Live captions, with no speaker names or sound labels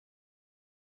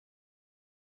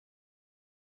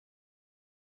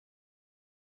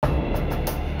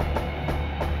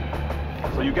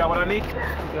you got what I need?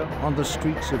 On the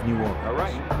streets of New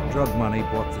Orleans, drug money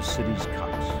bought the city's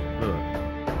cops.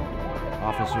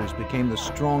 Officers became the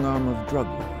strong arm of drug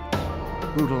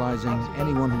lords, brutalizing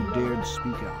anyone who dared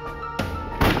speak out.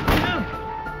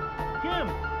 Kim,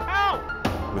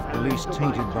 help! With police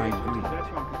tainted by greed,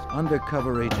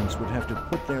 undercover agents would have to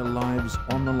put their lives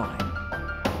on the line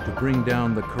to bring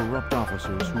down the corrupt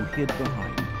officers who hid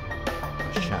behind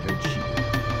a shattered shield.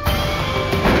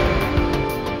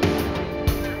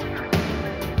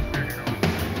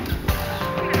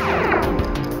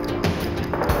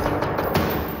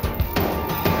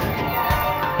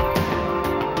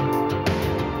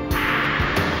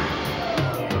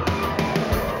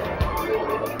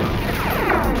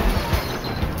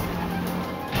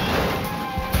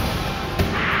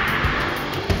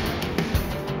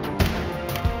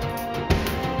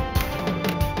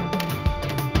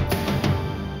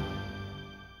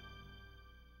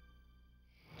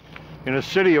 In a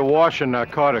city awash in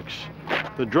narcotics,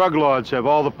 the drug lords have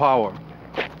all the power,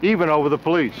 even over the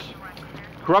police.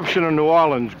 Corruption in New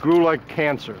Orleans grew like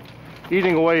cancer,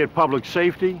 eating away at public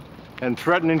safety and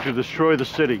threatening to destroy the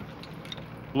city.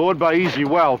 Lured by easy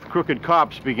wealth, crooked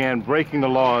cops began breaking the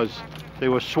laws they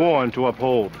were sworn to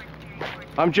uphold.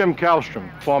 I'm Jim Kallstrom,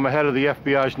 former head of the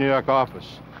FBI's New York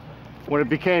office. When it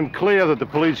became clear that the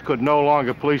police could no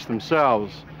longer police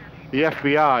themselves, the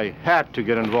FBI had to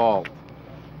get involved.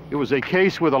 It was a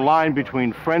case where the line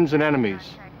between friends and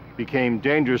enemies became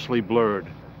dangerously blurred.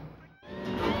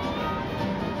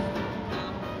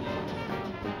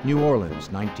 New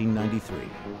Orleans, 1993.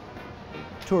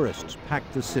 Tourists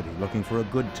packed the city looking for a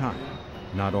good time,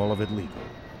 not all of it legal.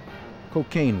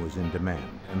 Cocaine was in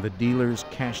demand, and the dealers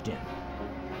cashed in.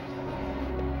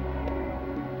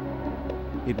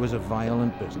 It was a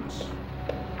violent business.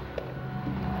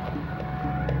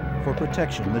 For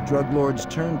protection, the drug lords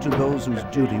turned to those whose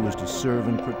duty was to serve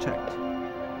and protect: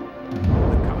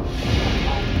 the cops.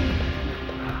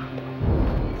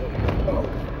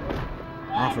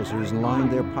 Officers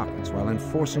lined their pockets while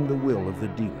enforcing the will of the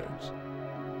dealers.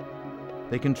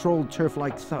 They controlled turf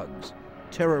like thugs,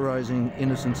 terrorizing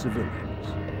innocent civilians.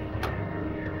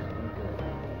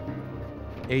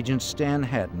 Agent Stan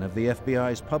Haddon of the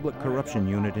FBI's Public Corruption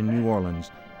Unit in New Orleans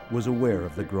was aware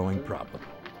of the growing problem.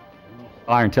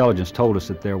 Our intelligence told us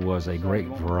that there was a great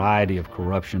variety of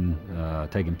corruption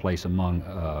taking place among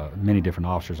many different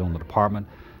officers on the department.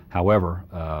 However,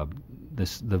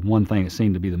 the one thing that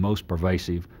seemed to be the most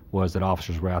pervasive was that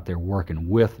officers were out there working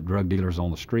with drug dealers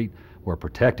on the street, were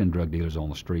protecting drug dealers on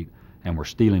the street, and were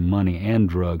stealing money and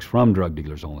drugs from drug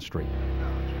dealers on the street.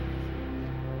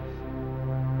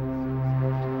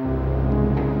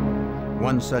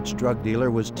 One such drug dealer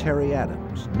was Terry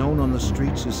Adams, known on the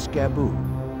streets as Scaboo.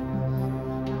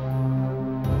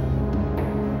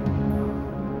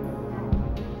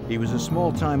 He was a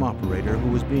small-time operator who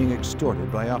was being extorted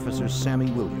by Officer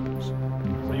Sammy Williams.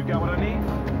 So you got what I need?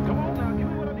 Come on now, give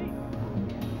me what I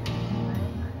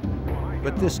need.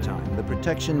 But this time, the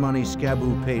protection money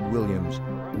Scaboo paid Williams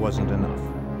wasn't enough.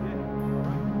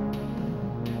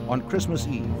 On Christmas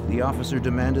Eve, the officer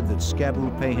demanded that Scaboo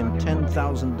pay him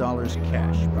 $10,000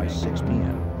 cash by 6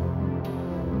 p.m.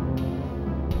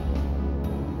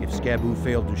 If Scaboo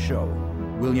failed to show,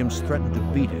 Williams threatened to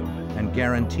beat him and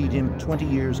guaranteed him 20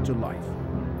 years to life.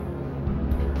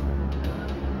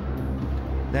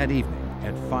 That evening,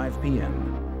 at 5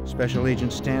 p.m., Special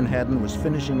Agent Stan Haddon was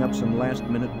finishing up some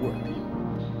last-minute work.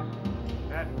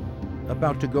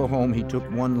 About to go home, he took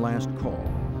one last call.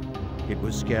 It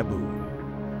was Scaboo.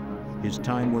 His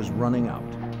time was running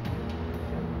out.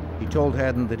 He told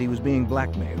Haddon that he was being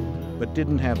blackmailed, but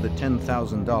didn't have the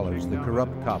 $10,000 the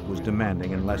corrupt cop was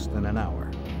demanding in less than an hour.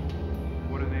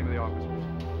 What are the name of the officers?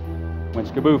 When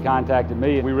Scaboo contacted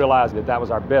me, we realized that that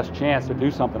was our best chance to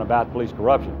do something about police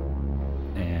corruption.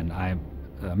 And I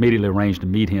immediately arranged to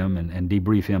meet him and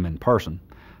debrief him in person.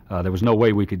 There was no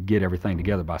way we could get everything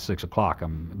together by 6 o'clock.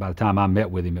 By the time I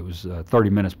met with him, it was 30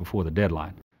 minutes before the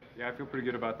deadline. Yeah, I feel pretty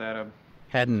good about that.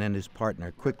 Haddon and his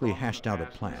partner quickly hashed out a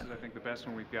plan. This is, I think, the best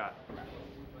one we've got.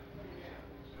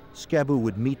 Scaboo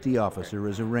would meet the officer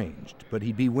as arranged, but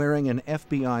he'd be wearing an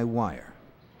FBI wire.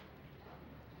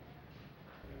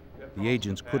 The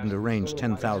agents couldn't arrange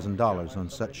 $10,000 on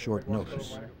such short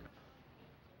notice.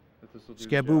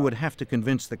 Scaboo would have to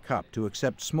convince the cop to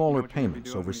accept smaller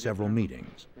payments over several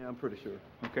meetings. Yeah, I'm pretty sure.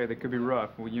 Okay, they could be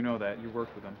rough. Well, you know that. You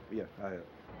worked with them. Yeah, I have.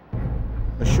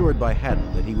 Assured by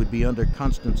Haddon that he would be under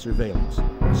constant surveillance,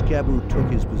 Scaboo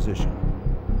took his position.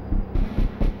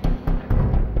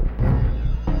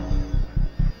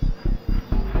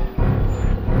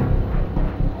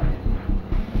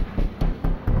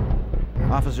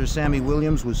 Officer Sammy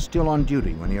Williams was still on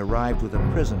duty when he arrived with a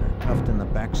prisoner cuffed in the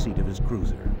back seat of his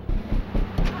cruiser.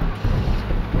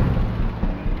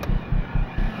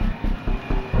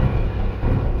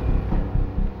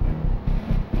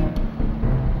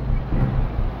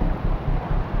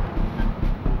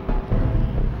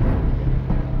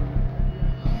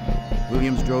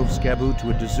 Williams drove Scaboo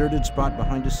to a deserted spot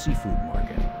behind a seafood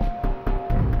market.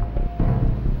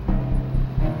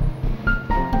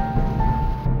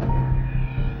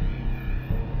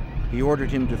 He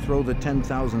ordered him to throw the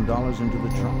 $10,000 into the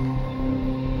trunk.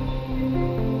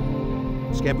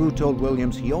 Scaboo told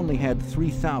Williams he only had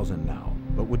 $3,000 now,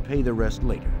 but would pay the rest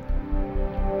later.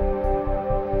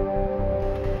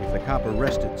 If the cop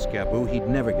arrested Scaboo, he'd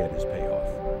never get his payoff.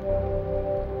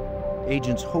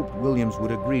 Agents hoped Williams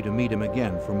would agree to meet him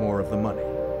again for more of the money.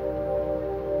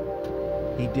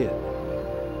 He did,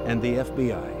 and the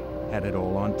FBI had it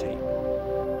all on tape.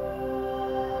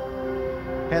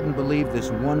 Hadden believed this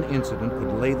one incident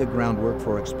could lay the groundwork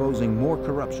for exposing more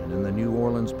corruption in the New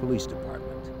Orleans Police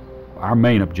Department. Our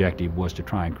main objective was to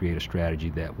try and create a strategy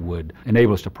that would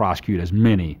enable us to prosecute as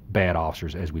many bad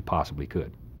officers as we possibly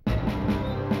could.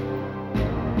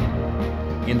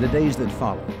 In the days that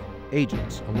followed,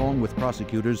 agents, along with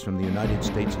prosecutors from the United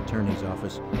States Attorney's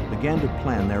Office, began to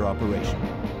plan their operation,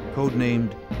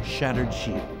 codenamed Shattered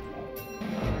Shield.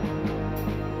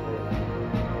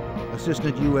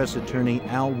 Assistant U.S. Attorney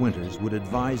Al Winters would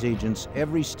advise agents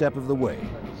every step of the way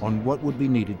on what would be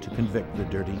needed to convict the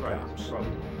dirty cops.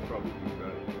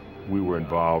 We were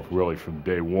involved really from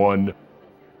day one.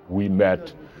 We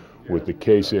met with the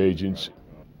case agents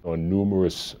on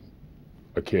numerous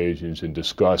occasions and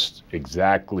discussed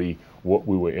exactly what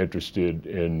we were interested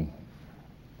in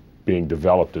being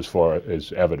developed as far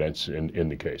as evidence in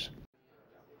the case.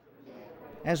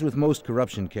 As with most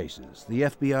corruption cases, the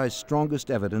FBI's strongest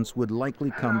evidence would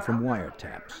likely come from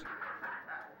wiretaps.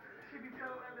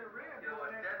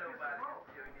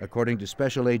 According to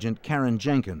Special Agent Karen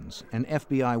Jenkins, an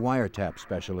FBI wiretap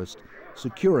specialist,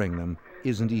 securing them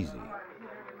isn't easy.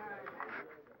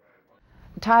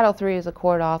 Title III is a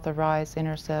court-authorized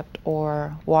intercept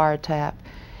or wiretap.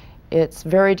 It's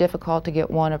very difficult to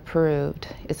get one approved.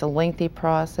 It's a lengthy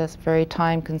process, very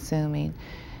time-consuming.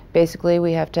 Basically,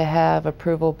 we have to have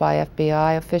approval by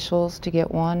FBI officials to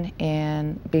get one,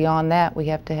 and beyond that, we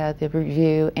have to have the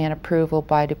review and approval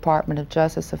by Department of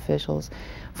Justice officials.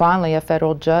 Finally, a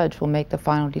federal judge will make the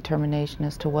final determination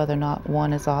as to whether or not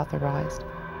one is authorized.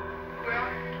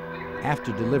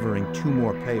 After delivering 2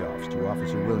 more payoffs to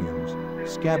Officer Williams,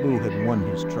 Scaboo had won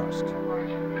his trust.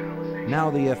 Now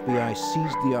the FBI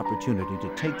seized the opportunity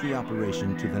to take the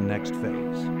operation to the next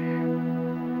phase.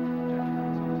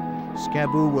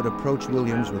 Scaboo would approach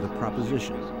Williams with a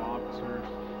proposition.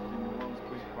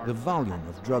 The volume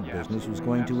of drug business was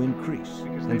going to increase,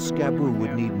 and Scaboo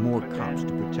would need more cops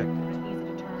to protect it.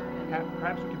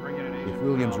 If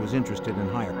Williams was interested in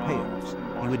higher payoffs,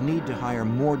 he would need to hire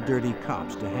more dirty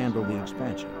cops to handle the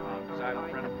expansion.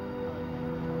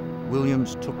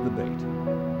 Williams took the bait.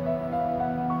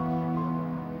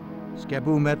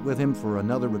 Scaboo met with him for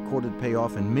another recorded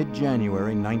payoff in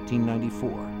mid-January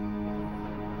 1994.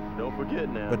 Don't forget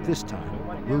now. But this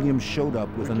time, Williams showed up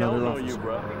with another officer.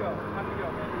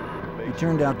 He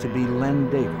turned out to be Len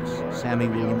Davis, Sammy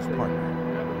Williams' partner.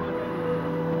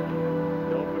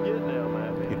 Don't forget now,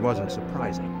 man. It wasn't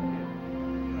surprising.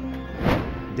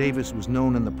 Davis was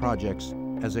known in the projects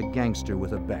as a gangster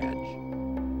with a badge.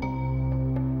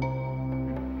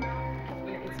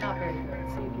 It's not very good.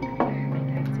 See if you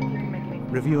can make it.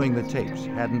 Reviewing the tapes,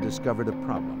 Hadden discovered a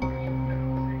problem.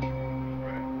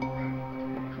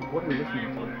 What are we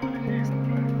listening to?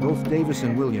 Both Davis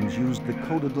and Williams used the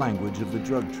coded language of the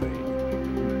drug trade.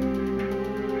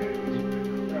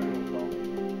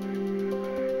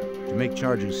 To make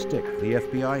charges stick, the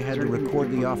FBI had to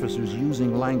record the officers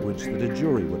using language that a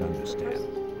jury would understand.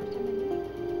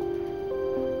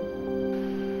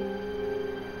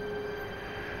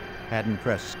 Hadden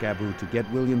pressed Scaboo to get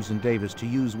Williams and Davis to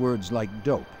use words like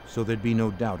dope, so there'd be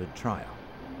no doubt at trial.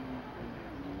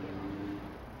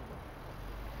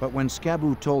 But when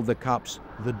Scaboo told the cops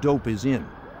the dope is in,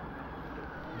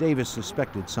 Davis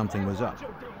suspected something was up.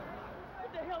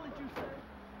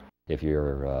 If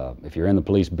you're in the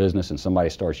police business and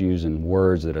somebody starts using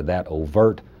words that are that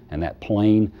overt and that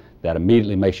plain, that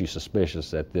immediately makes you suspicious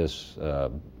that this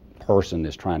person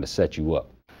is trying to set you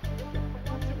up.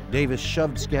 Davis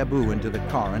shoved Scaboo into the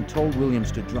car and told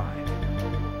Williams to drive.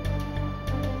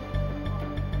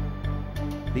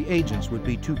 The agents would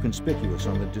be too conspicuous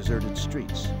on the deserted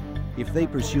streets. If they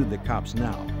pursued the cops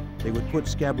now, they would put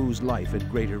Scaboo's life at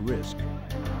greater risk.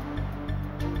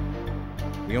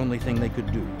 The only thing they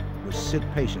could do was sit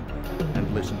patiently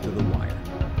and listen to the wire.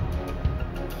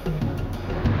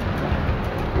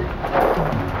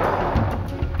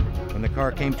 When the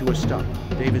car came to a stop,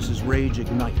 Davis's rage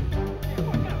ignited.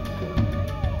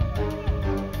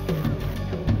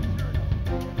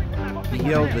 He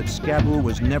yelled that Scaboo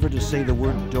was never to say the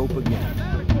word dope again.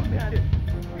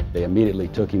 They immediately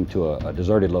took him to a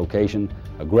deserted location,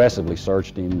 aggressively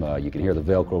searched him. You can hear the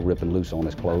Velcro ripping loose on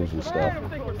his clothes and stuff,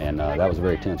 and that was a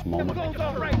very tense moment.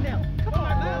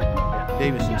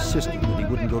 Davis insisted that he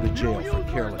wouldn't go to jail for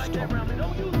careless talk.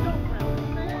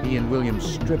 He and Williams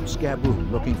stripped Scaboo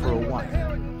looking for a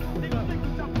wire.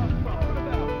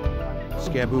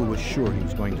 Scaboo was sure he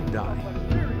was going to die.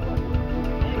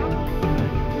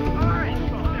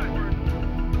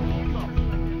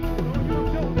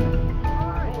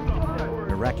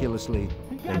 Miraculously,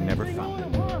 they never found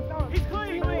him. He's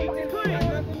clean. He's clean.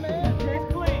 He's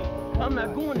clean. I'm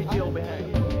not going to jail behind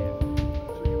you.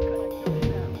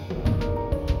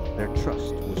 Their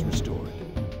trust was restored.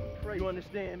 You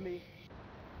understand me?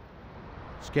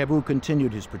 Scaboo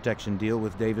continued his protection deal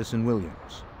with Davis and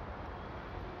Williams.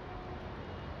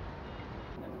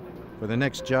 For the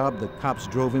next job, the cops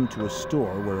drove him to a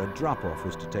store where a drop-off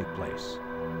was to take place.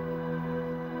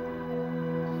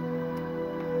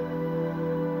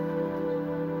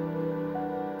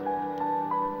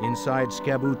 Inside,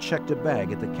 Scaboo checked a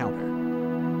bag at the counter.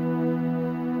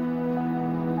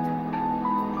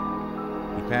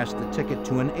 He passed the ticket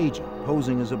to an agent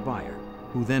posing as a buyer,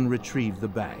 who then retrieved the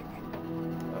bag.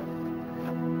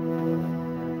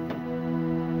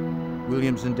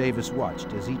 Williams and Davis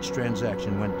watched as each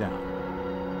transaction went down.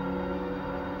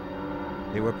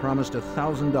 They were promised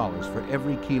 $1,000 for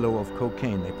every kilo of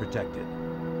cocaine they protected.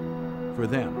 For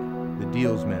them, the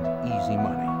deals meant easy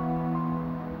money.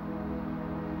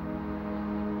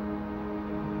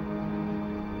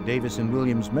 Davis and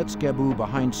Williams met Scaboo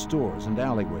behind stores and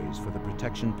alleyways for the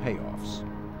protection payoffs.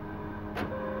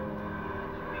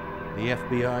 The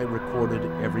FBI recorded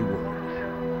every word.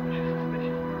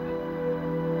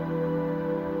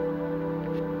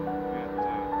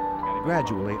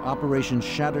 Gradually, Operation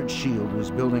Shattered Shield was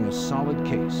building a solid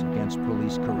case against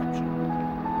police corruption.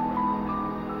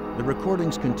 The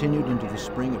recordings continued into the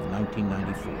spring of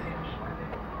 1994.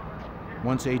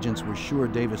 Once agents were sure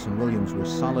Davis and Williams were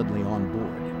solidly on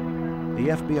board, the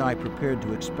FBI prepared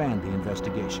to expand the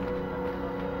investigation.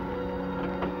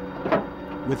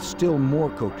 With still more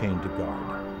cocaine to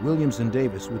guard, Williams and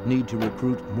Davis would need to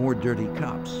recruit more dirty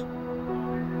cops.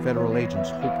 Federal agents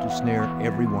hoped to snare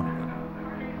every one of them.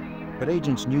 But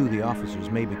agents knew the officers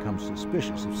may become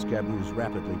suspicious of Scaboo's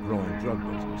rapidly growing drug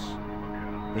business.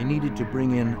 They needed to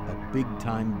bring in a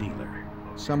big-time dealer,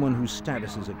 someone whose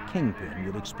status as a kingpin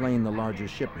would explain the larger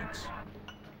shipments.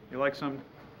 You like some?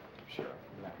 Sure.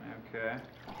 Okay.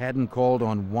 Haddon called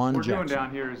on Juan What we're Jackson, doing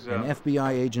down here is an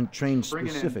FBI agent trained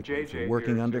bringing in specifically JJ for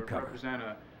working here undercover. to represent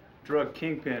a drug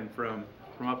kingpin from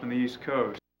up in the East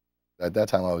Coast. At that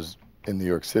time, I was in New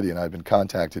York City, and I'd been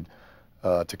contacted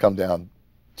to come down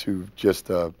to just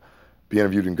be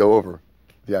interviewed and go over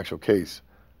the actual case.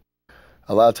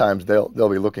 A lot of times they'll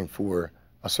be looking for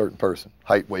a certain person,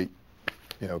 height, weight,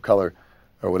 color,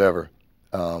 or whatever,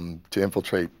 to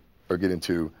infiltrate or get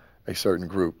into a certain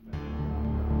group.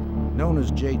 Known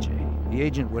as JJ, the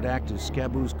agent would act as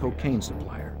Scaboo's cocaine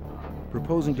supplier,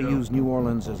 proposing to use New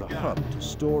Orleans as a hub to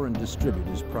store and distribute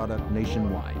his product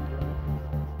nationwide.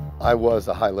 I was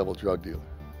a high-level drug dealer.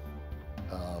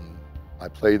 I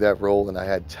played that role, and I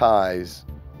had ties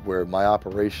where my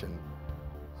operation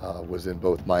was in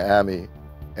both Miami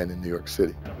and in New York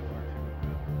City.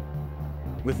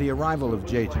 With the arrival of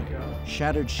JJ,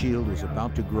 Shattered Shield was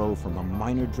about to grow from a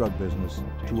minor drug business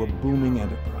to a booming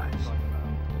enterprise.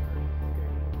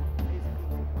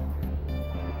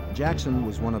 Jackson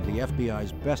was one of the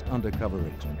FBI's best undercover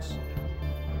agents.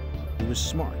 He was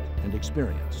smart and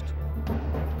experienced.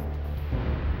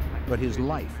 But his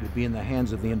life would be in the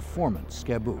hands of the informant,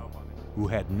 Scaboo, who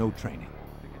had no training.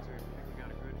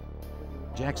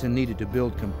 Jackson needed to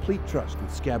build complete trust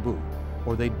with Scaboo,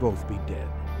 or they'd both be dead.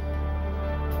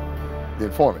 The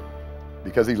informant,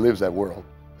 because he lives that world,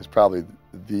 is probably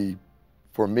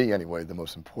for me anyway, the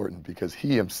most important, because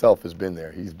he himself has been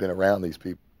there. He's been around these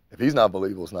people. If he's not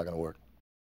believable, it's not going to work.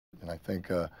 And I think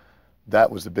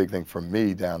that was the big thing for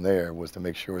me down there, was to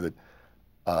make sure that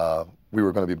we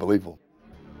were going to be believable.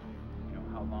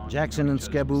 Jackson and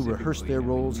Scaboo rehearsed their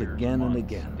roles again and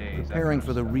again, preparing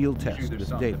for the real test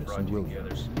with Davis and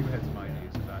Williams.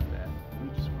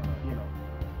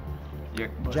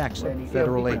 Jackson,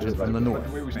 federal agent from the north,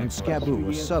 and Scaboo,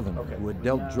 a southerner who had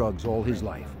dealt drugs all his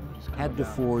life, had to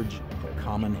forge a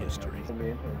common history.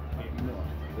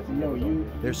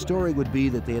 Their story would be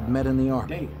that they had met in the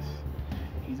Army.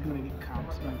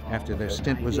 After their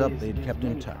stint was up, they'd kept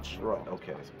in touch.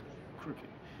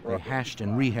 They hashed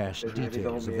and rehashed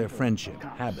details of their friendship,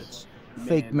 habits,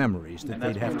 fake memories that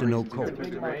they'd have to know cold,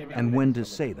 and when to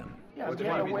say them.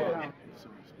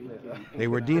 They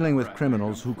were dealing with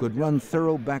criminals who could run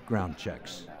thorough background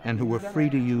checks and who were free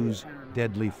to use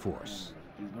deadly force.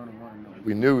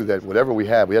 We knew that whatever we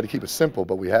had to keep it simple,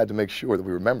 but we had to make sure that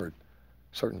we remembered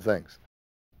certain things.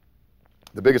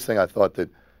 The biggest thing I thought that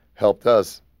helped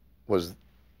us was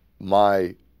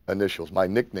my initials, my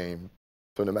nickname.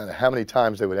 So no matter how many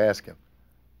times they would ask him,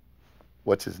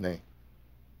 what's his name?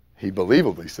 He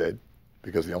believably said,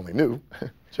 because he only knew,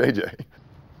 JJ.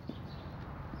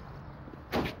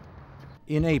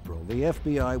 In April, the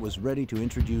FBI was ready to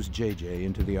introduce JJ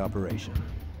into the operation.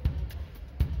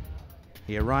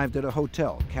 He arrived at a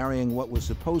hotel carrying what was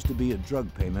supposed to be a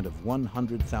drug payment of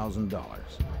 $100,000.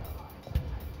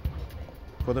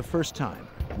 For the first time,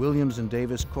 Williams and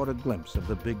Davis caught a glimpse of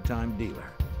the big-time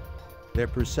dealer. Their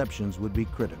perceptions would be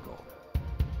critical.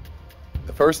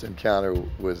 The first encounter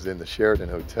was in the Sheraton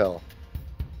Hotel.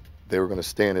 They were going to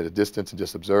stand at a distance and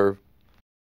just observe.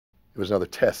 It was another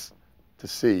test to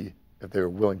see if they were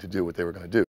willing to do what they were going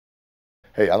to do.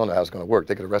 Hey, I don't know how it's going to work.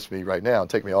 They could arrest me right now and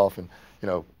take me off and,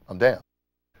 I'm down,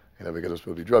 because it was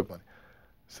supposed to be drug money.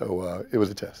 So it was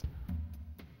a test.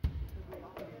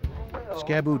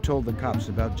 Scaboo told the cops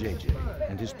about JJ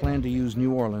and his plan to use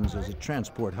New Orleans as a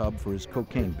transport hub for his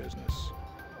cocaine business.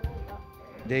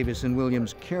 Davis and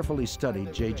Williams carefully studied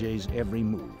JJ's every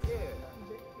move.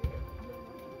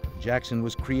 Jackson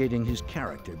was creating his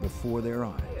character before their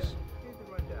eyes.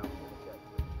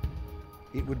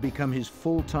 It would become his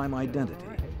full-time identity,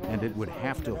 and it would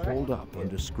have to hold up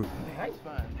under scrutiny.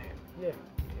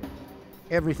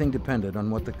 Everything depended on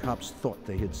what the cops thought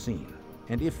they had seen,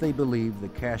 and if they believed the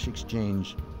cash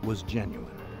exchange was genuine.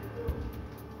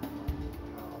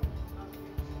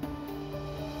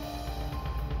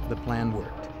 The plan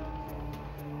worked.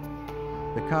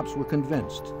 The cops were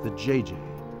convinced that JJ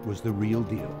was the real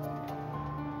deal.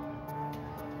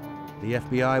 The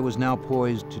FBI was now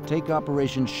poised to take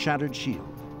Operation Shattered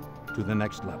Shield to the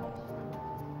next level.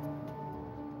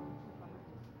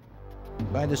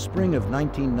 By the spring of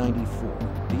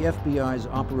 1994, the FBI's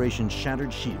Operation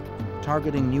Shattered Shield,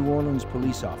 targeting New Orleans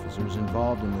police officers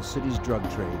involved in the city's drug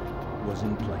trade, was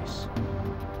in place.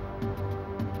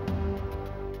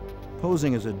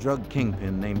 Posing as a drug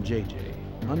kingpin named JJ,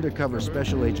 undercover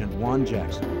Special Agent Juan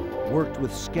Jackson worked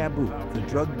with Scaboo, the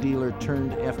drug dealer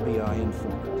turned FBI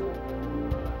informant.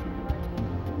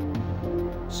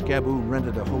 Scaboo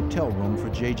rented a hotel room for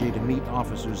JJ to meet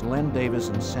officers Len Davis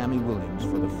and Sammy Williams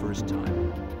for the first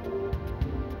time.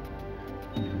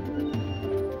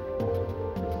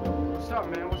 What's up,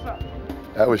 man? What's up?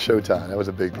 That was showtime. That was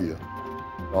a big deal.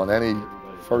 On any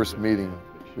first meeting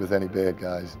with any bad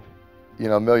guys,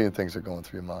 a million things are going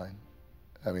through your mind.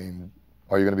 I mean,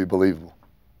 are you going to be believable?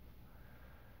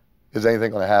 Is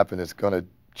anything going to happen that's going to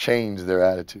change their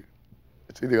attitude?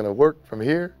 It's either going to work from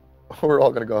here or we're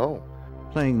all going to go home.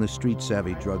 Playing the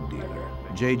street-savvy drug dealer,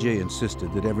 JJ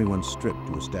insisted that everyone strip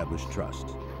to establish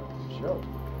trust.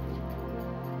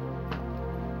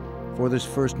 For this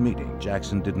first meeting,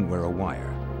 Jackson didn't wear a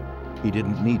wire. He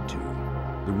didn't need to.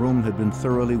 The room had been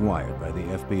thoroughly wired by the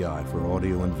FBI for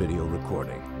audio and video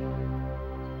recording.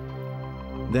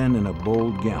 Then, in a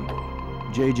bold gamble,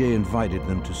 JJ invited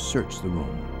them to search the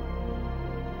room.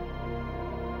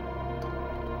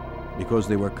 Because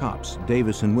they were cops,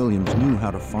 Davis and Williams knew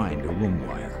how to find a room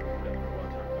wire.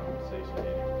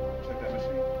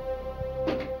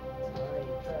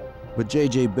 But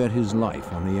JJ bet his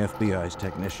life on the FBI's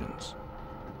technicians.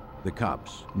 The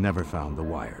cops never found the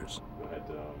wires.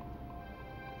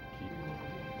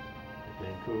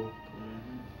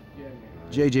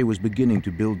 JJ was beginning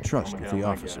to build trust with the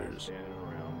officers.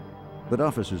 But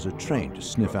officers are trained to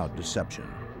sniff out deception.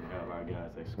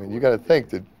 I mean, you got to think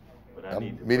that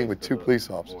I'm meeting with two police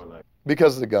officers.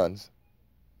 Because of the guns,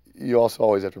 you also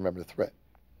always have to remember the threat.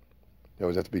 You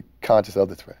always have to be conscious of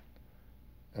the threat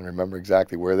and remember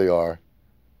exactly where they are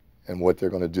and what they're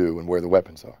going to do and where the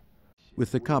weapons are.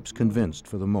 With the cops convinced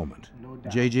for the moment,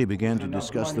 JJ began to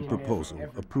discuss the proposal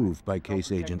approved by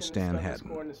case agent Stan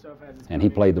Haddon. And he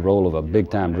played the role of a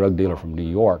big-time drug dealer from New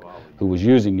York who was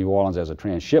using New Orleans as a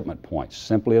transshipment point,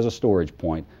 simply as a storage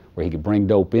point, where he could bring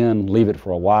dope in, leave it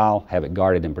for a while, have it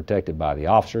guarded and protected by the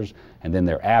officers, and then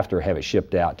thereafter have it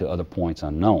shipped out to other points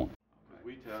unknown.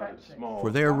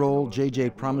 For their role,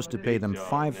 JJ promised to pay them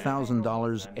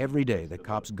 $5,000 every day the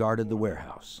cops guarded the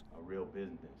warehouse. real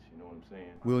business, you know what I'm saying?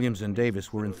 Williams and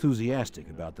Davis were enthusiastic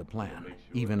about the plan,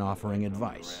 even offering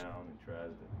advice.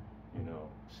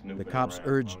 The cops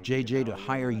urged JJ to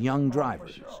hire young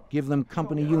drivers, give them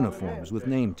company uniforms with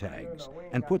name tags,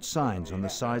 and put signs on the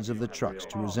sides of the trucks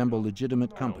to resemble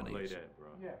legitimate companies.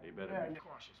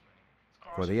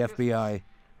 For the FBI,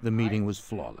 the meeting was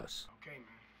flawless.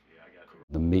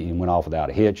 The meeting went off without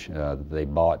a hitch. They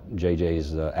bought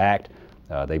JJ's act.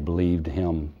 They believed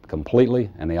him completely,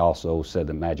 and they also said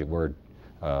the magic word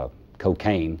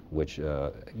cocaine, which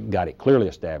got it clearly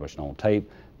established on tape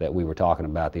that we were talking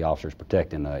about the officers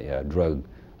protecting a drug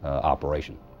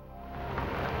operation.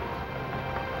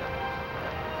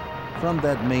 From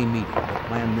that May meeting, the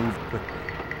plan moved quickly.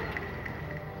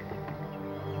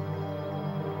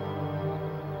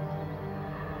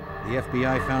 The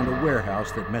FBI found a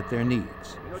warehouse that met their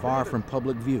needs, far from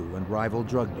public view and rival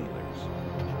drug dealers.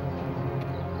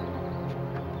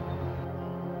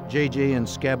 JJ and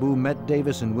Scaboo met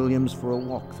Davis and Williams for a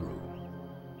walkthrough.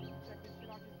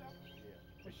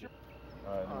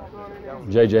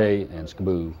 JJ and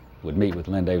Scaboo would meet with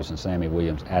Len Davis and Sammy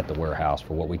Williams at the warehouse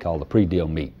for what we call the pre-deal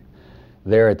meet.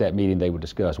 There at that meeting, they would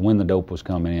discuss when the dope was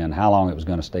coming in, how long it was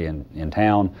going to stay in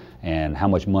town, and how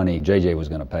much money JJ was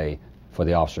going to pay for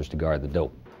the officers to guard the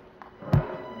dope.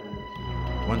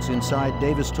 Once inside,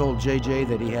 Davis told JJ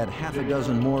that he had half a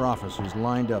dozen more officers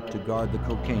lined up to guard the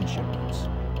cocaine shipments.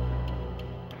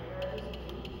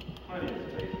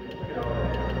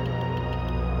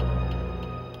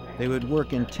 They would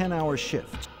work in 10-hour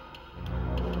shifts.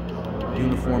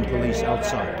 Uniformed police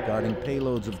outside guarding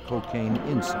payloads of cocaine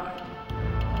inside.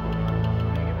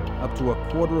 Up to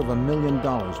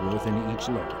 $250,000 worth in each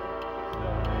load.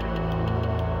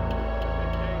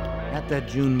 At that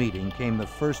June meeting came the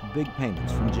first big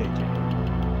payments from JJ.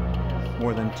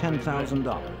 More than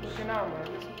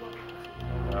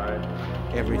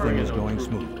 $10,000. Everything is going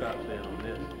smoothly.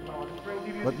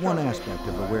 But one aspect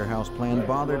of the warehouse plan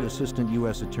bothered Assistant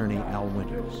U.S. Attorney Al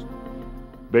Winters.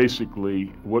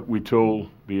 Basically, what we told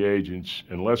the agents,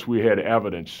 unless we had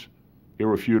evidence,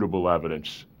 irrefutable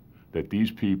evidence, that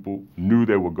these people knew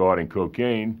they were guarding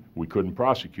cocaine, we couldn't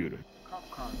prosecute it.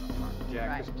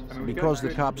 Because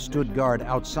the cops stood guard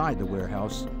outside the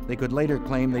warehouse, they could later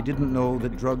claim they didn't know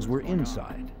that drugs were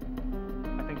inside.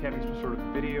 I think having some sort of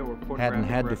video or photographic Haddon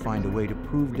had to record find a way to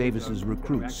prove Davis's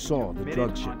recruits saw the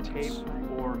drug shipments.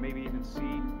 Or maybe even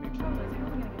see.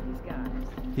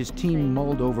 His team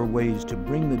mulled over ways to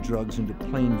bring the drugs into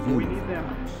plain view. We need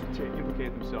them to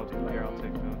implicate themselves. Here, I'll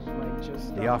take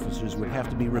those. The officers would have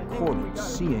to be recorded,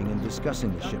 seeing and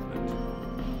discussing the shipment.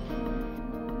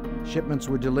 Shipments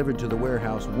were delivered to the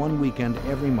warehouse one weekend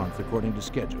every month according to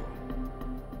schedule.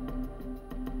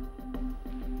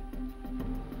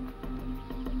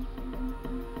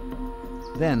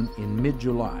 Then, in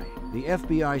mid-July, the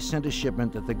FBI sent a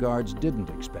shipment that the guards didn't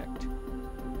expect.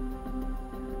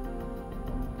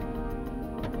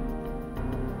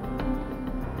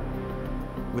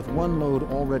 With one load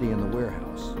already in the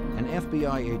warehouse, an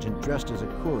FBI agent dressed as a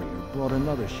courier brought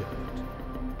another shipment.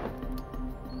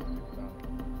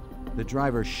 The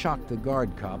driver shocked the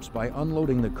guard cops by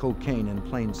unloading the cocaine in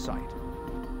plain sight.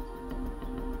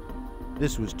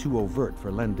 This was too overt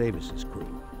for Len Davis's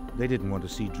crew. They didn't want to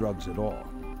see drugs at all.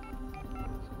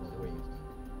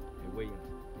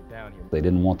 They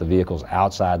didn't want the vehicles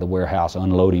outside the warehouse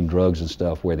unloading drugs and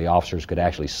stuff where the officers could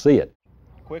actually see it.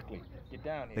 Quickly, get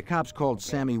down here. The cops called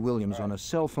Sammy Williams on a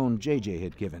cell phone JJ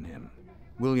had given him.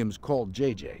 Williams called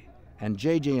JJ, and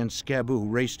JJ and Scaboo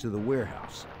raced to the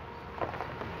warehouse.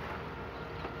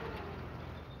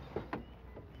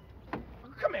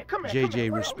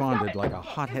 JJ responded like a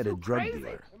hot-headed drug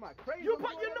dealer.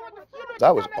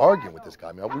 I was arguing with this guy.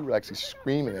 I mean, we were actually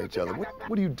screaming at each other.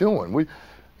 What are you doing? Where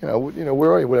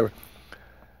are you? Whatever.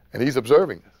 And he's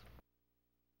observing this.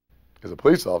 There's a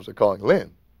police officer calling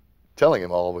Len, telling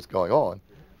him all what's going on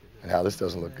and how this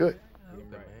doesn't look good.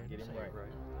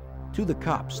 To the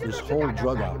cops, this whole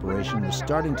drug operation was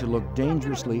starting to look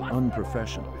dangerously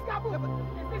unprofessional.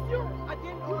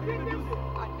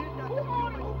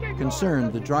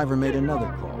 Concerned, the driver made another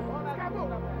call.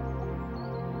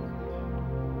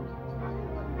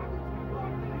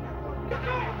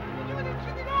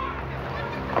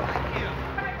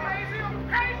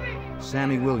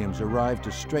 Sammy Williams arrived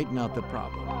to straighten out the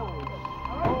problem.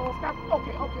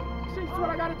 Okay. See what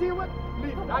I gotta deal with?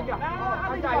 Leave it. I got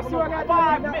it.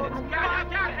 5 minutes.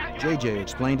 JJ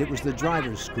explained it was the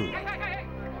driver's screw.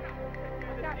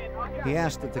 He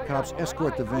asked that the cops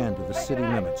escort the van to the city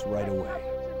limits right away.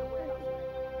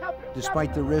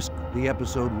 Despite the risk, the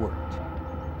episode worked.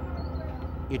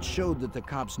 It showed that the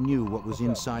cops knew what was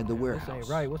inside the warehouse. This ain't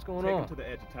right. What's going Take on? him to the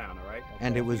edge of town, all right?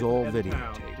 And it was all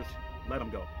videotaped. Just let him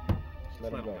go.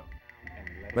 Let him go.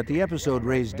 But the episode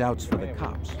raised doubts for the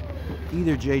cops.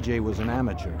 Either JJ was an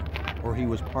amateur, or he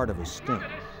was part of a sting.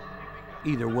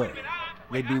 Either way,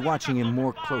 they'd be watching him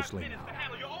more closely now.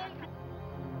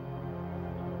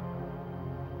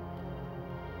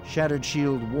 Shattered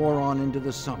Shield wore on into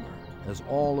the summer as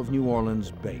all of New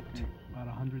Orleans baked. About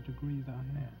 100 degrees out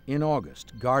here. In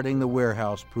August, guarding the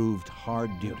warehouse proved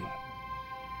hard duty.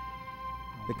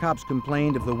 The cops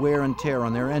complained of the wear and tear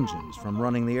on their engines from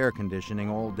running the air conditioning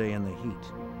all day in the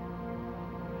heat.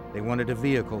 They wanted a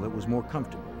vehicle that was more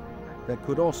comfortable, that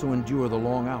could also endure the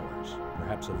long hours,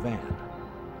 perhaps a van.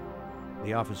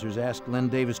 The officers asked Len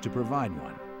Davis to provide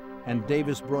one, and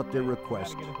Davis brought their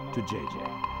request to JJ.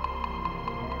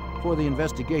 For the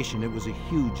investigation, it was a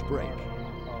huge break.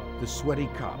 The sweaty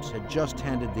cops had just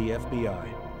handed the FBI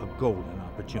a golden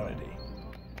opportunity.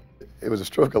 It was a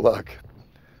stroke of luck.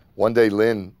 One day,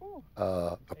 Len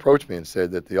approached me and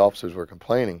said that the officers were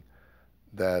complaining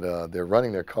that they're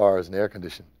running their cars in air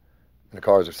conditioning, and the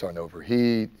cars are starting to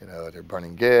overheat, they're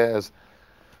burning gas,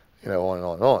 on and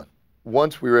on and on.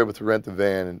 Once we were able to rent the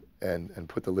van and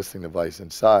put the listening device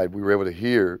inside, we were able to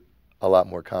hear a lot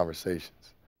more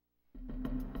conversations.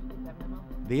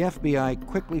 The FBI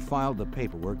quickly filed the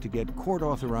paperwork to get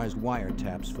court-authorized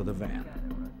wiretaps for the van.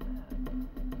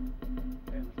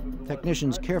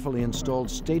 Technicians carefully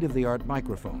installed state-of-the-art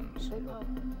microphones.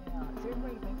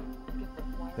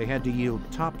 They had to yield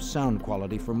top sound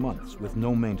quality for months with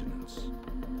no maintenance.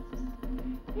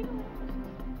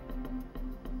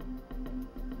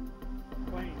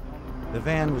 The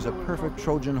van was a perfect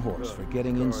Trojan horse for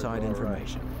getting inside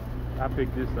information. I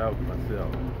picked this out myself.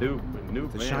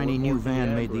 The shiny new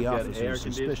van made the officers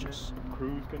suspicious.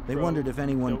 They wondered if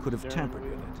anyone could have tampered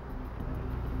with it.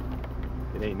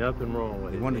 It ain't nothing wrong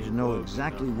with it. They wanted to know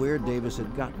exactly where Davis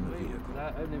had gotten the vehicle.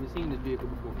 I've never seen this vehicle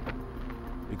before.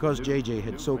 Because JJ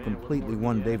had so completely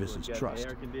won Davis's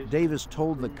trust, Davis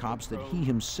told the cops that he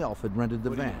himself had rented the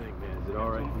van. Is it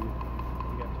all right?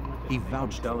 He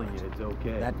vouched for it. It's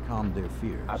okay. That calmed their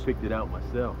fears. I picked it out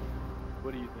myself.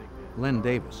 What do you think? Len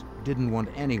Davis didn't want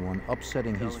anyone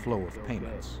upsetting his flow of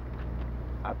payments.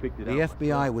 I picked it The out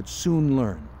FBI would soon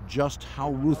learn just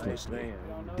how ruthlessly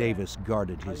Davis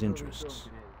guarded his interests.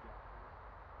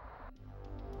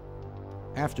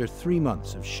 After 3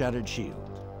 months of Shattered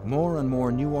Shield, more and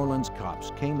more New Orleans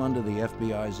cops came under the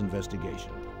FBI's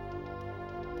investigation.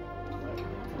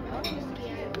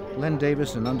 Len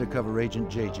Davis and undercover agent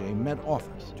JJ met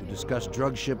often to discuss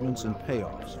drug shipments and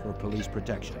payoffs for police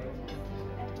protection.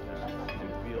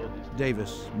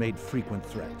 Davis made frequent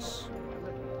threats.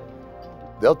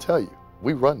 They'll tell you,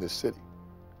 we run this city.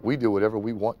 We do whatever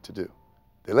we want to do.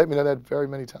 They let me know that very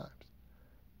many times.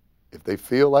 If they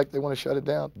feel like they want to shut it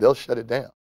down, they'll shut it down.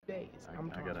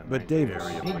 But Davis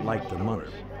liked the money.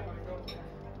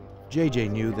 JJ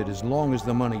knew that as long as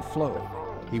the money flowed,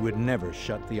 he would never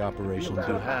shut the operation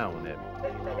down.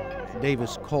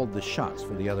 Davis called the shots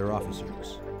for the other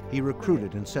officers. He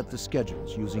recruited and set the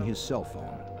schedules using his cell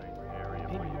phone.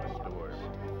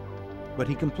 But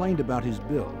he complained about his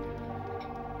bill.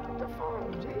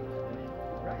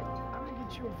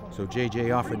 So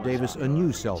JJ offered Davis a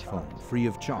new cell phone, free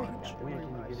of charge.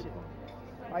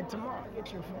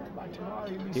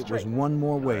 It was one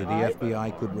more way the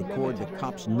FBI could record the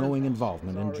cops' knowing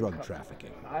involvement in drug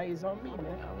trafficking.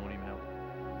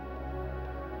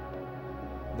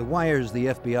 The wires the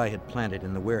FBI had planted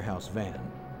in the warehouse van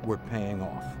were paying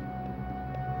off.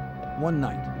 One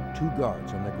night, 2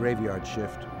 guards on the graveyard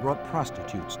shift brought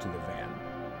prostitutes to the van.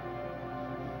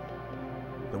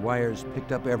 The wires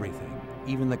picked up everything,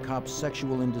 even the cops'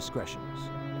 sexual indiscretions.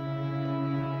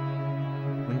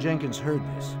 When Jenkins heard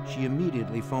this, she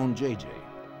immediately phoned JJ.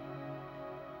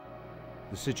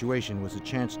 The situation was a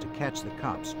chance to catch the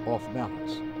cops off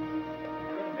balance.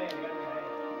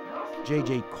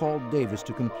 JJ called Davis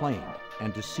to complain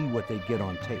and to see what they'd get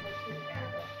on tape.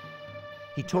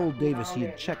 He told Davis he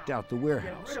had checked out the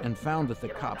warehouse and found that the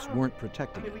cops weren't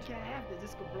protecting it.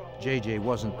 JJ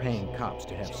wasn't paying cops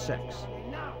to have sex.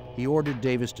 He ordered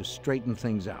Davis to straighten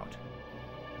things out.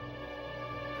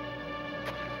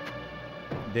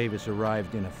 Davis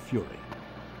arrived in a fury.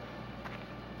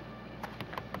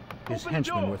 His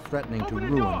henchmen were threatening to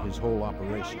ruin his whole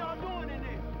operation.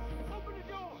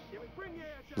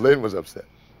 Len was upset.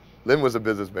 Len was a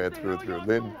businessman through and through.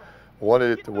 Len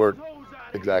wanted it to work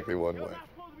exactly one way.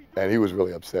 And he was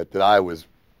really upset that I was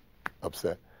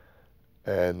upset.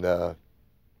 And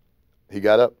he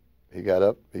got up.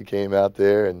 He came out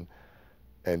there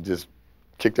and just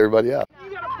kicked everybody out.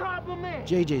 You got a problem, man.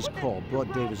 JJ's call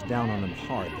brought Davis down on him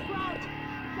hard that night.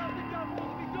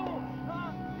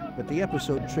 But the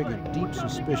episode triggered deep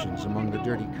suspicions among the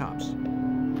dirty cops.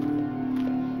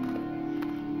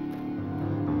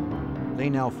 They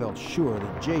now felt sure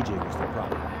that JJ was the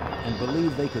problem and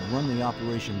believed they could run the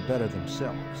operation better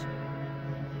themselves.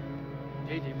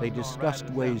 They discussed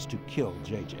ways to kill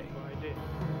JJ.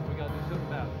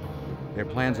 Their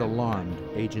plans alarmed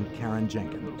Agent Karen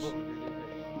Jenkins.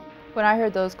 When I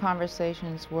heard those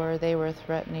conversations where they were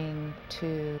threatening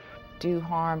to do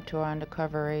harm to our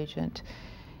undercover agent,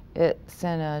 it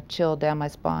sent a chill down my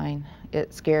spine.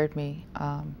 It scared me.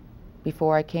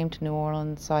 Before I came to New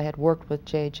Orleans, I had worked with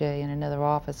JJ in another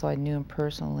office, so I knew him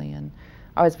personally, and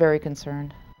I was very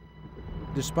concerned.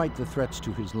 Despite the threats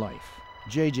to his life,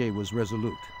 JJ was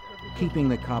resolute, keeping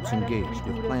the cops engaged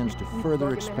with plans to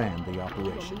further expand the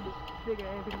operation.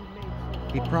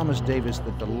 He promised Davis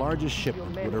that the largest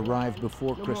shipment would arrive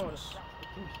before Christmas.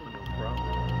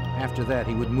 After that,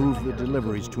 he would move the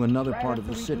deliveries to another part of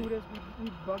the city.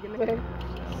 So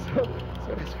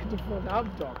that's what the phone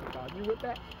I'm talking about. You with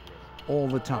that? All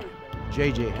the time,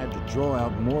 JJ had to draw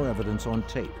out more evidence on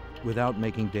tape without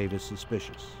making Davis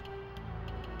suspicious.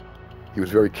 He was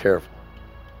very careful.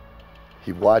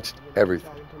 He watched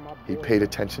everything. He paid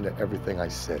attention to everything I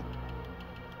said.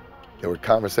 There were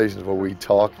conversations where we'd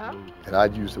talk, and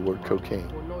I'd use the word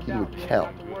cocaine. He would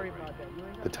count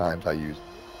the times I used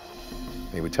it.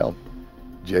 And he would tell me,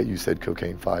 Jay, you said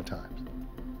cocaine 5 times.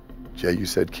 Jay, you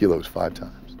said kilos 5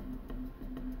 times.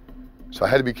 So I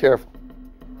had to be careful.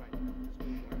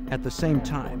 At the same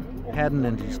time, Haddon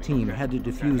and his team had to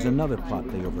defuse another plot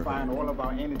they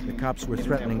overheard. The cops were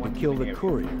threatening to kill the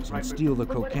couriers and steal the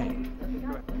cocaine.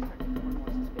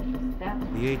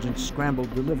 The agents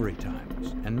scrambled delivery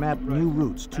times and mapped new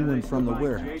routes to and from the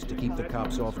warehouse to keep the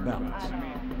cops off balance.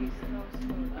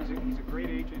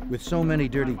 With so many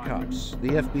dirty cops,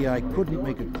 the FBI couldn't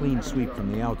make a clean sweep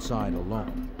from the outside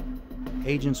alone.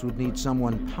 Agents would need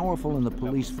someone powerful in the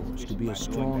police force to be a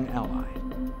strong ally.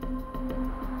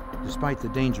 Despite the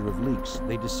danger of leaks,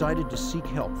 they decided to seek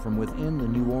help from within the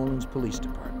New Orleans Police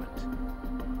Department.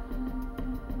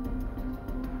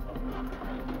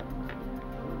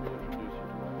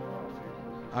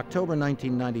 October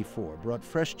 1994 brought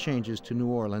fresh changes to New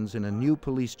Orleans and a new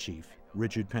police chief,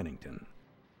 Richard Pennington.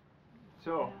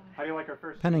 So, how do you like our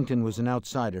first? Pennington was an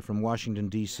outsider from Washington,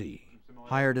 D.C.,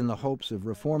 hired in the hopes of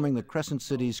reforming the Crescent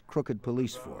City's crooked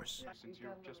police force. Since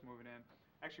you're just moving in,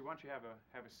 actually, why don't you have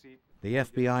a seat? The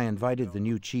FBI invited the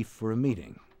new chief for a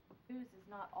meeting. News is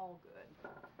not all good,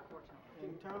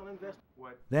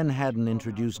 fortunately. Then Haddon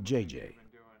introduced JJ.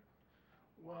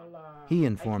 He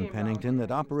informed Pennington that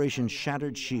Operation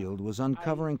Shattered Shield was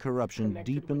uncovering corruption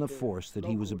deep in the force that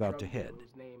he was about to head.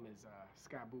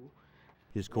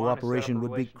 His cooperation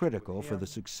would be critical for the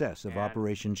success of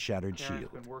Operation Shattered Shield.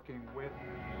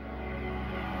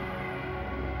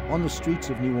 On the streets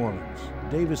of New Orleans,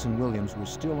 Davis and Williams were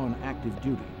still on active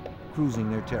duty,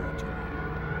 cruising their territory.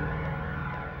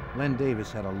 Len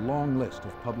Davis had a long list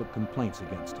of public complaints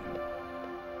against him.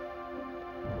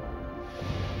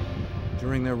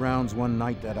 During their rounds one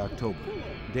night that October,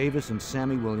 Davis and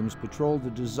Sammy Williams patrolled the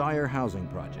Desire housing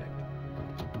project.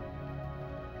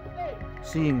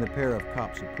 Seeing the pair of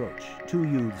cops approach, 2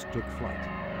 youths took flight.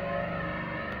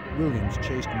 Williams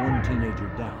chased one teenager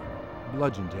down,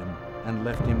 bludgeoned him, and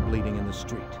left him bleeding in the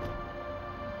street.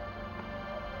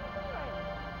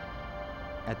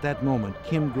 At that moment,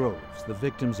 Kim Groves, the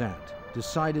victim's aunt,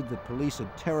 decided that police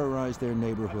had terrorized their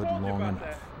neighborhood long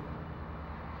enough.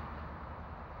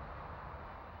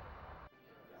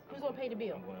 Who's gonna pay the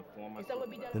bill?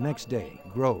 The next day,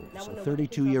 Groves, a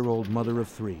 32-year-old mother of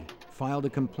 3, filed a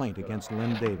complaint against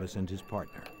Len Davis and his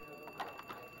partner.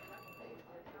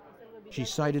 She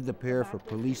cited the pair for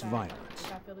police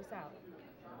violence.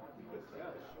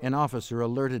 An officer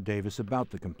alerted Davis about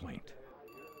the complaint.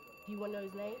 Do you want to know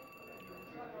his name?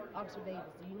 Officer Davis,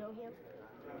 do you know him?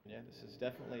 Yeah, this is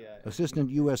definitely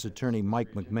Assistant U.S. Attorney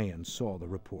Mike McMahon saw the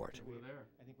report.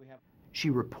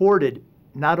 She reported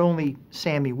not only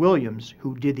Sammy Williams,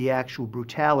 who did the actual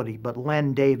brutality, but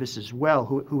Len Davis as well,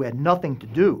 who had nothing to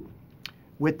do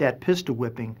with that pistol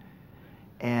whipping.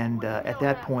 And at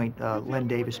that point, Len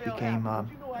Davis became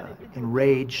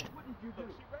enraged.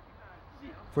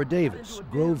 For Davis,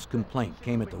 Groves' complaint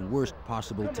came at the worst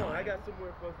possible time.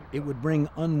 It would bring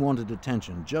unwanted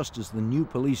attention just as the new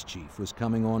police chief was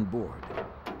coming on board.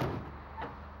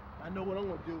 I know what I'm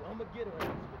gonna do. I'm gonna get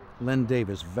her. Len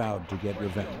Davis vowed to get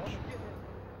revenge.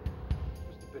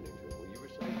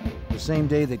 The same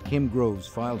day that Kim Groves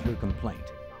filed her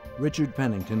complaint, Richard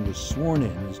Pennington was sworn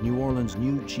in as New Orleans'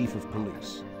 new chief of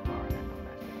police.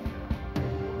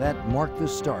 That marked the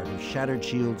start of Shattered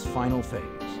Shield's final phase,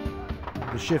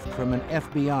 the shift from an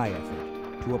FBI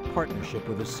effort to a partnership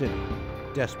with a city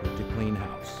desperate to clean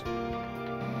house.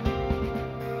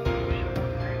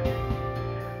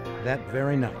 That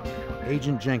very night,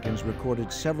 Agent Jenkins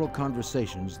recorded several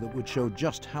conversations that would show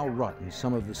just how rotten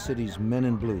some of the city's men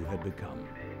in blue had become.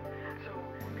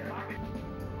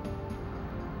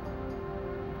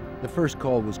 The first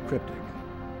call was cryptic.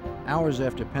 Hours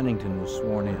after Pennington was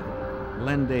sworn in,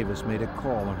 Len Davis made a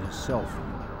call on his cell phone.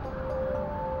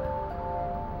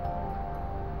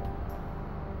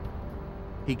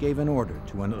 He gave an order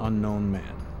to an unknown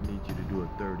man. I need you to do a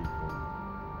 30 for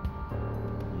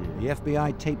me. The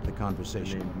FBI taped the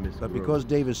conversation, but because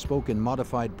Davis spoke in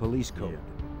modified police code,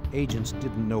 agents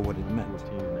didn't know what it meant.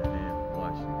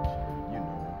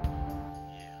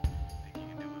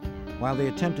 While they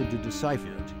attempted to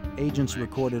decipher it, agents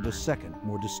recorded a second,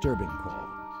 more disturbing call.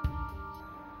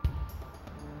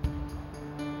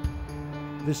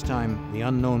 This time, the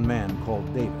unknown man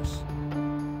called Davis.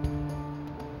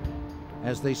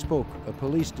 As they spoke, a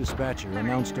police dispatcher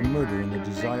announced a murder in the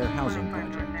Desire housing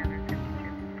project.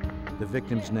 The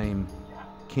victim's name,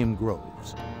 Kim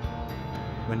Groves.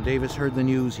 When Davis heard the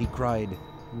news, he cried,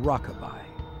 "Rockabye."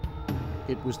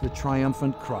 It was the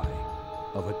triumphant cry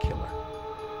of a killer.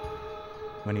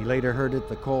 When he later heard it,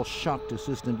 the call shocked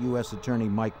Assistant U.S. Attorney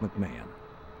Mike McMahon.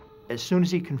 As soon as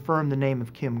he confirmed the name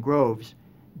of Kim Groves,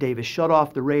 Davis shut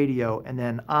off the radio, and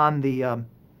then on the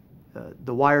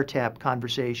wiretap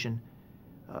conversation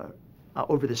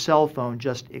over the cell phone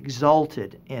just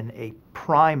exulted in a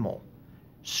primal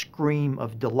scream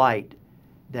of delight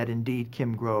that indeed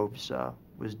Kim Groves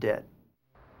was dead.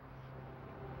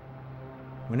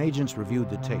 When agents reviewed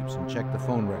the tapes and checked the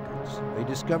phone records, they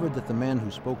discovered that the man who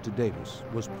spoke to Davis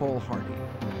was Paul Hardy.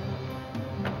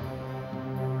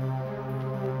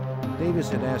 Davis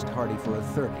had asked Hardy for a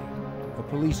 30, a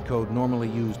police code normally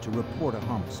used to report a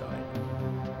homicide.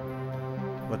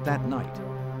 But that night,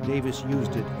 Davis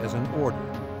used it as an order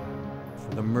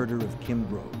for the murder of Kim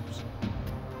Groves.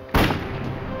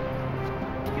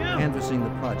 Canvassing the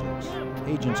projects,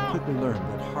 agents quickly learned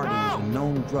that Hardy was a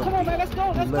known drug dealer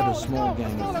who led a small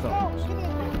gang of thugs.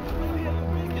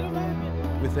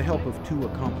 With the help of 2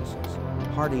 accomplices,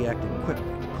 Hardy acted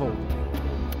quickly, coldly,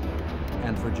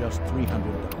 and for just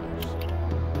 $300.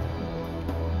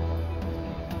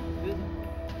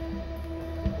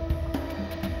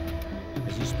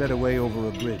 As he sped away over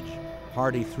a bridge,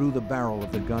 Hardy threw the barrel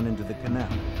of the gun into the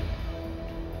canal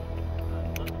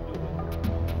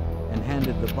and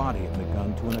handed the body of the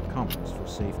gun to an accomplice for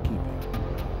safekeeping.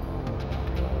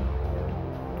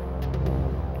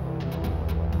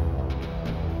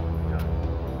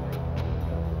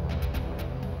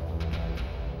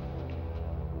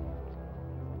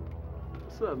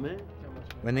 What's up, man?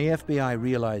 When the FBI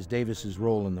realized Davis's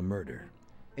role in the murder,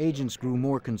 agents grew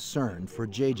more concerned for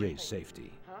JJ's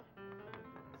safety.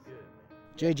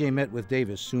 JJ met with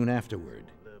Davis soon afterward.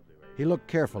 He looked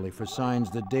carefully for signs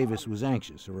that Davis was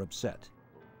anxious or upset.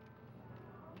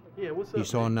 Yeah, what's up, he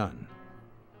saw none.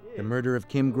 The murder of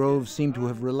Kim Groves seemed to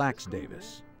have relaxed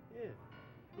Davis. Yeah.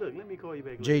 Look, let me call you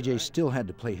back JJ later, still had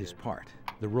to play his part,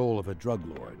 the role of a drug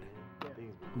lord.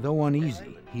 Though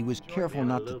uneasy, he was careful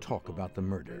not to talk about the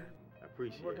murder. I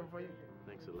appreciate it.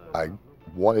 Thanks a lot. I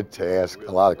wanted to ask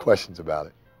a lot of questions about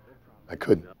it. I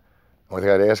couldn't. The only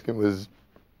thing I'd ask him was, is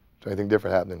there anything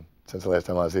different happening since the last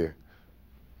time I was here?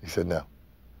 He said no.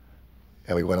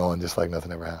 And we went on just like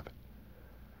nothing ever happened.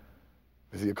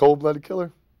 Is he a cold-blooded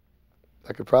killer?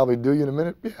 I could probably do you in a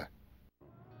minute? Yeah.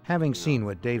 Having seen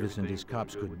what Davis and his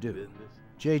cops could do,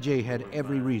 JJ had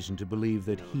every reason to believe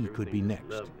that he could be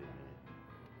next.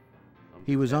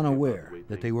 He was unaware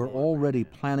that they were already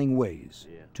planning ways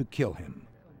to kill him.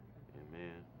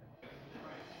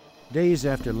 Days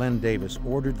after Len Davis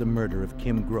ordered the murder of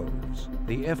Kim Groves,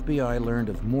 the FBI learned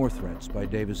of more threats by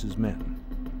Davis's men.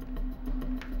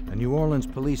 A New Orleans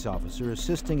police officer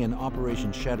assisting in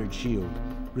Operation Shattered Shield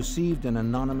received an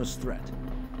anonymous threat.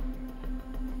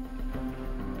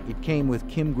 It came with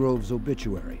Kim Groves'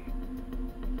 obituary.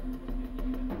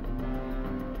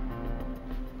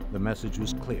 The message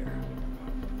was clear.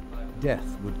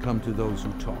 Death would come to those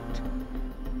who talked.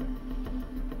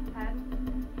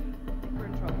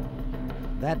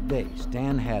 That day,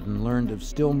 Stan Haddon learned of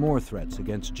still more threats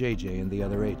against JJ and the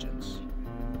other agents.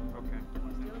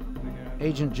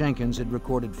 Agent Jenkins had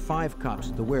recorded 5 cops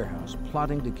at the warehouse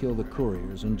plotting to kill the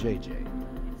couriers and JJ.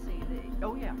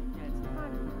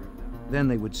 Then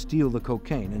they would steal the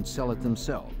cocaine and sell it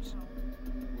themselves.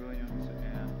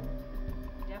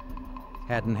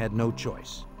 Haddon had no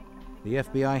choice. The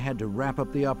FBI had to wrap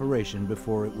up the operation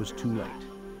before it was too late.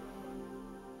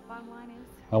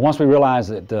 Well, once we realized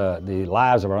that the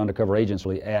lives of our undercover agents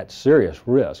were at serious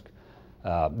risk,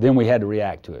 then we had to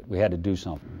react to it. We had to do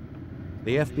something.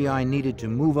 The FBI needed to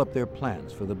move up their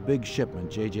plans for the big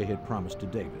shipment JJ had promised to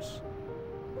Davis.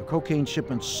 A cocaine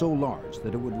shipment so large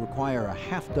that it would require a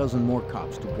half dozen more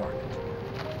cops to guard it.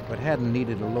 But Haddon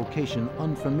needed a location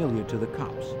unfamiliar to the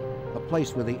cops, a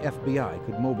place where the FBI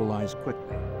could mobilize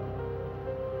quickly.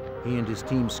 He and his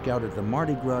team scouted the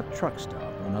Mardi Gras truck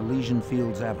stop on Elysian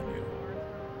Fields Avenue.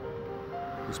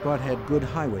 The spot had good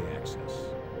highway access.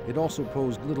 It also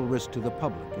posed little risk to the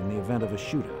public in the event of a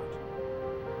shootout.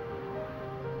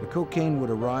 The cocaine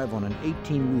would arrive on an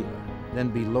 18-wheeler, then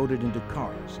be loaded into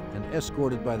cars and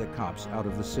escorted by the cops out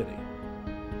of the city.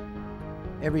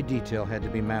 Every detail had to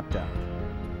be mapped out.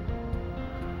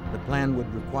 The plan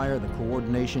would require the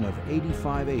coordination of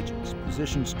 85 agents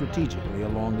positioned strategically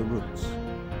along the routes.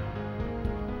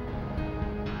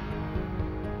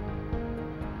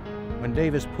 When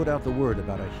Davis put out the word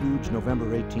about a huge November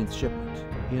 18th shipment,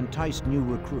 he enticed new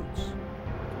recruits.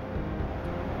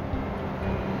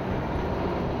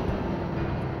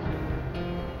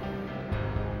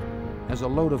 As a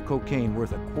load of cocaine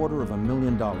worth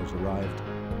 $250,000 arrived,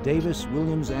 Davis,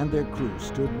 Williams, and their crew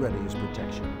stood ready as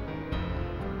protection.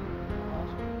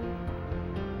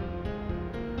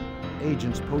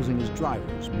 Agents posing as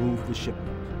drivers moved the shipment.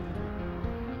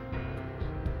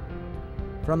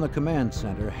 From the command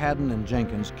center, Haddon and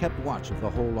Jenkins kept watch of the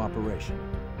whole operation.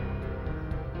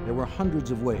 There were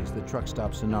hundreds of ways the truck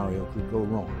stop scenario could go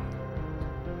wrong.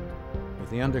 With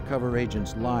the undercover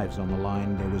agents' lives on the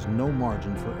line, there was no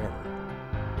margin for error.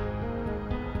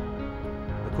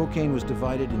 The cocaine was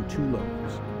divided in 2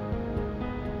 loads.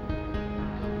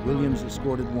 Williams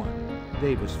escorted one,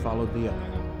 Davis followed the other.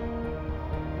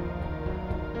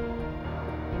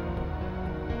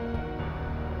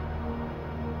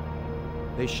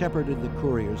 They shepherded the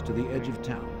couriers to the edge of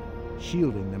town,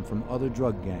 shielding them from other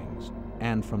drug gangs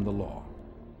and from the law.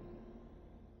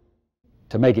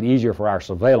 To make it easier for our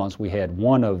surveillance, we had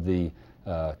one of the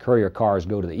courier cars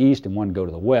go to the east and one go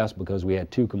to the west because we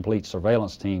had 2 complete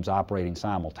surveillance teams operating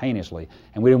simultaneously,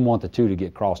 and we didn't want the 2 to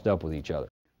get crossed up with each other.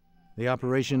 The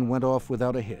operation went off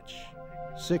without a hitch.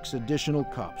 6 additional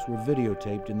cops were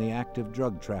videotaped in the act of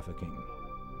drug trafficking.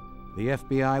 The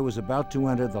FBI was about to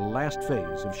enter the last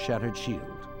phase of Shattered Shield,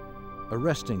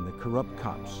 arresting the corrupt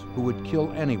cops who would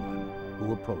kill anyone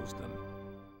who opposed them.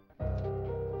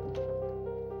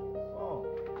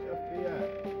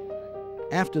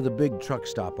 After the big truck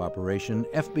stop operation,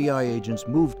 FBI agents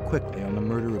moved quickly on the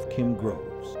murder of Kim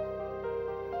Groves.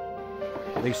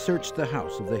 They searched the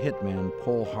house of the hitman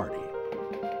Paul Hardy.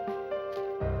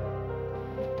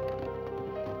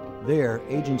 There,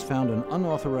 agents found an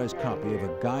unauthorized copy of a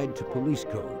guide to police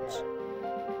codes,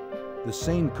 the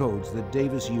same codes that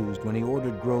Davis used when he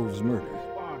ordered Groves murdered.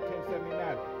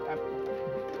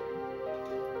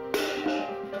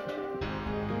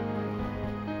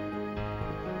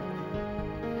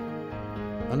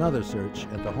 Another search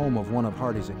at the home of one of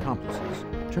Hardy's accomplices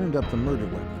turned up the murder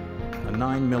weapon, a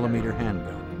 9mm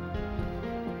handgun.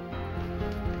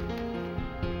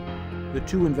 The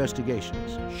 2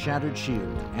 investigations, Shattered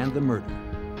Shield and the murder,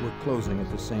 were closing at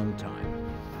the same time.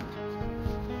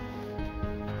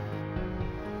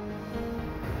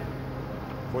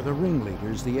 For the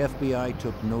ringleaders, the FBI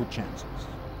took no chances.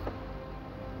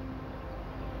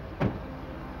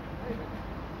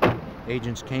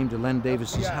 Agents came to Len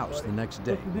Davis's house the next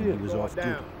day when he was off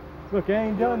duty. Look, I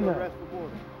ain't done nothing.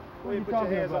 What are you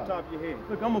talking about?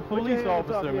 Look, I'm a police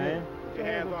officer, man.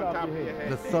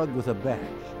 The thug with a badge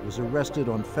was arrested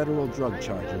on federal drug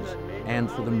charges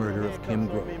and for the murder of Kim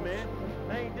Groves.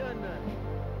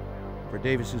 For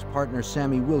Davis's partner,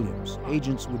 Sammy Williams,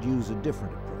 agents would use a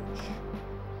different approach.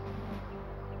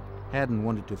 Haddon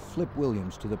wanted to flip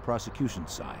Williams to the prosecution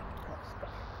side.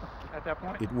 At that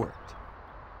point, it worked.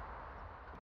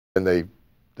 And they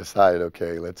decided,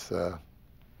 okay, let's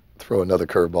throw another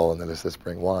curveball and then let's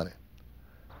bring Juan in.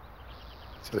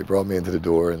 So they brought me into the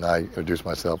door and I introduced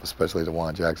myself, especially to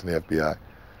Juan Jackson, the FBI.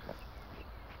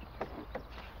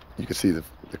 You could see the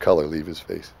color leave his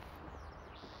face.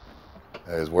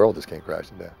 His world just came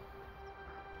crashing down.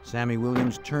 Sammy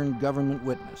Williams turned government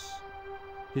witness.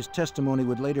 His testimony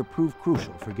would later prove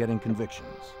crucial for getting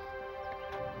convictions.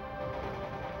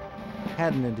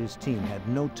 Haddon and his team had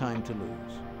no time to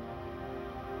lose.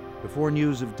 Before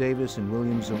news of Davis and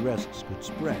Williams' arrests could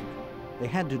spread, they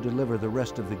had to deliver the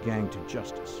rest of the gang to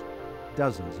justice.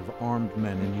 Dozens of armed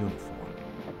men in uniform.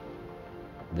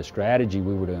 The strategy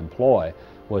we were to employ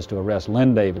was to arrest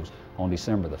Len Davis on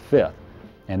December the 5th.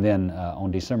 And then on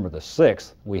December the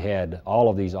 6th, we had all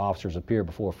of these officers appear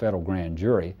before a federal grand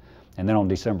jury. And then on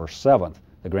December 7th,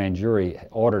 the grand jury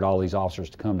ordered all these officers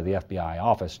to come to the FBI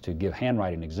office to give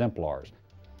handwriting exemplars.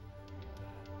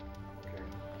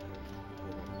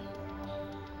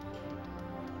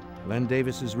 Len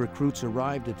Davis's recruits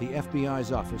arrived at the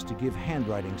FBI's office to give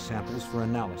handwriting samples for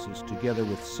analysis together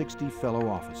with 60 fellow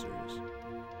officers.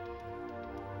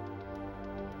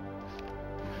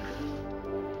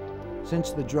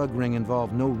 Since the drug ring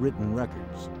involved no written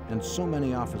records, and so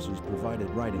many officers provided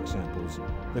writing samples,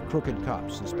 the crooked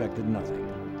cops suspected nothing.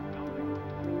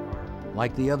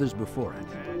 Like the others before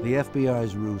it, the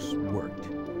FBI's ruse worked.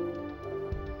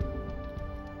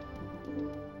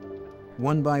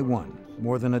 One by one,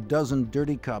 more than a dozen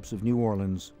dirty cops of New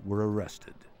Orleans were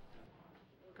arrested.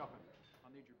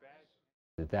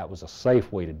 That was a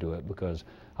safe way to do it because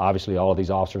obviously all of these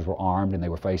officers were armed and they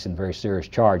were facing very serious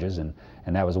charges, and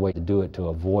that was a way to do it to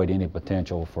avoid any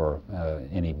potential for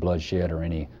any bloodshed or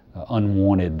any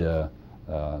unwanted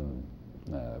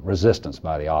resistance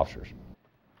by the officers.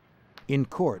 In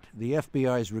court, the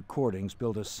FBI's recordings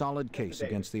built a solid case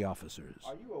against the officers.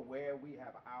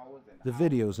 The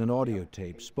videos and audio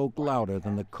tapes spoke louder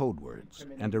than the code words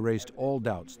and erased all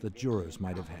doubts that jurors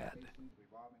might have had.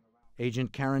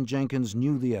 Agent Karen Jenkins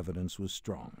knew the evidence was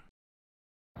strong.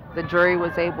 The jury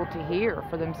was able to hear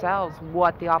for themselves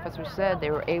what the officers said. They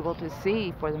were able to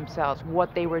see for themselves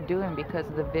what they were doing because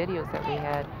of the videos that we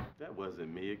had. That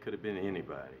wasn't me. It could have been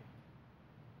anybody.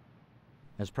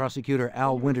 As prosecutor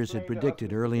Al Winters had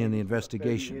predicted early in the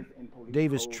investigation,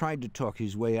 Davis tried to talk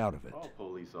his way out of it. All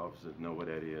police officers know what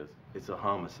that is. It's a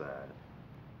homicide.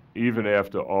 Even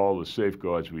after all the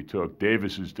safeguards we took,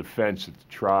 Davis's defense at the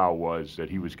trial was that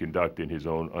he was conducting his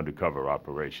own undercover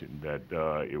operation, that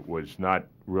it was not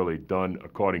really done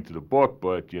according to the book,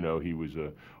 but, you know, he was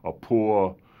a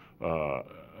poor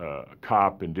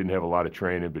cop and didn't have a lot of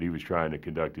training, but he was trying to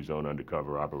conduct his own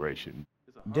undercover operation.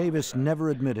 Davis never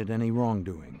admitted any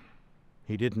wrongdoing.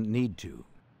 He didn't need to.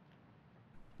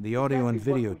 The audio and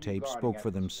videotape spoke for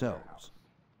themselves.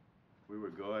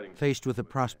 Faced with the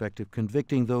prospect of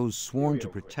convicting those sworn to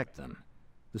protect them,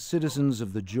 the citizens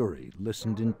of the jury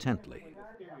listened intently.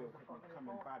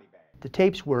 The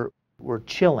tapes were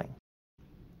chilling,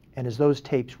 and as those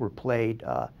tapes were played,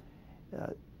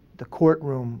 the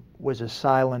courtroom was as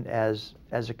silent as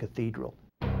a cathedral.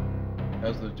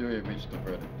 Has the jury reached a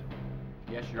verdict?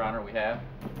 Yes, Your Honor, we have.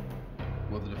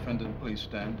 Will the defendant please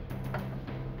stand?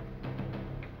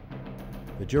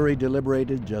 The jury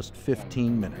deliberated just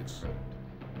 15 minutes.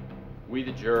 We,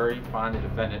 the jury, find the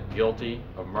defendant guilty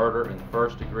of murder in the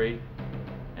first degree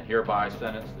and hereby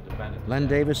sentence the defendant. Len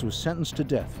Davis was sentenced to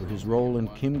death for his role in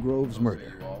Kim Grove's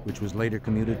murder, which was later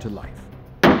commuted to life.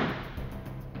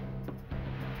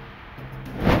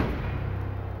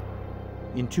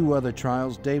 In 2 other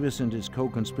trials, Davis and his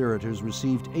co-conspirators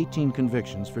received 18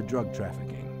 convictions for drug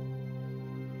trafficking.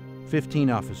 15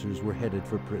 officers were headed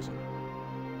for prison.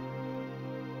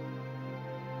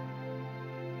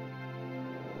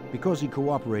 Because he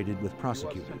cooperated with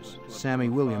prosecutors, Sammy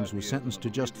Williams was sentenced to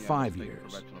just 5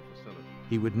 years.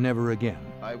 He would never again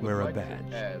wear a badge.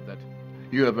 That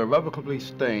you have irrevocably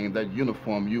stained that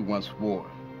uniform you once wore.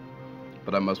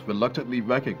 But I must reluctantly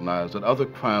recognize that other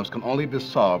crimes can only be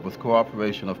solved with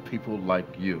cooperation of people like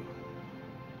you.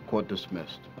 Court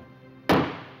dismissed.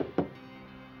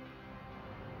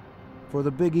 For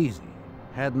the Big Easy,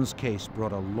 Haddon's case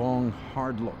brought a long,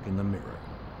 hard look in the mirror.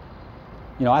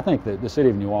 You know, I think that the city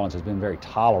of New Orleans has been very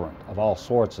tolerant of all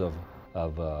sorts of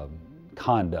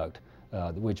conduct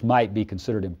which might be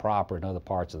considered improper in other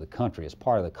parts of the country. It's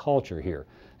part of the culture here,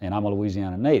 and I'm a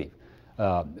Louisiana native.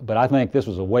 But I think this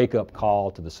was a wake-up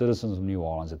call to the citizens of New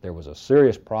Orleans that there was a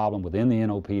serious problem within the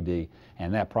NOPD,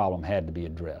 and that problem had to be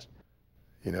addressed.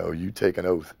 You know, you take an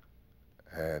oath,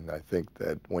 and I think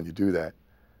that when you do that,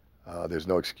 there's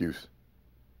no excuse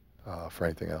for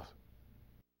anything else.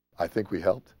 I think we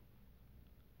helped.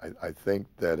 I think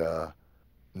that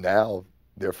now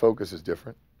their focus is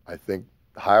different. I think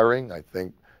hiring, I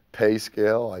think pay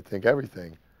scale, I think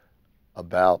everything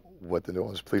about what the New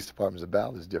Orleans Police Department is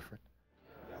about is different.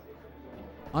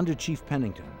 Under Chief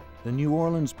Pennington, the New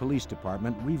Orleans Police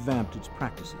Department revamped its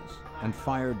practices and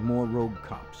fired more rogue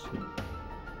cops.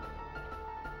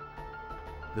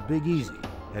 The Big Easy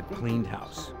had cleaned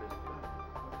house.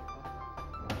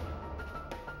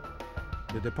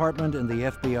 The department and the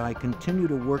FBI continue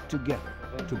to work together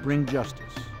to bring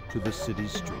justice to the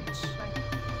city's streets.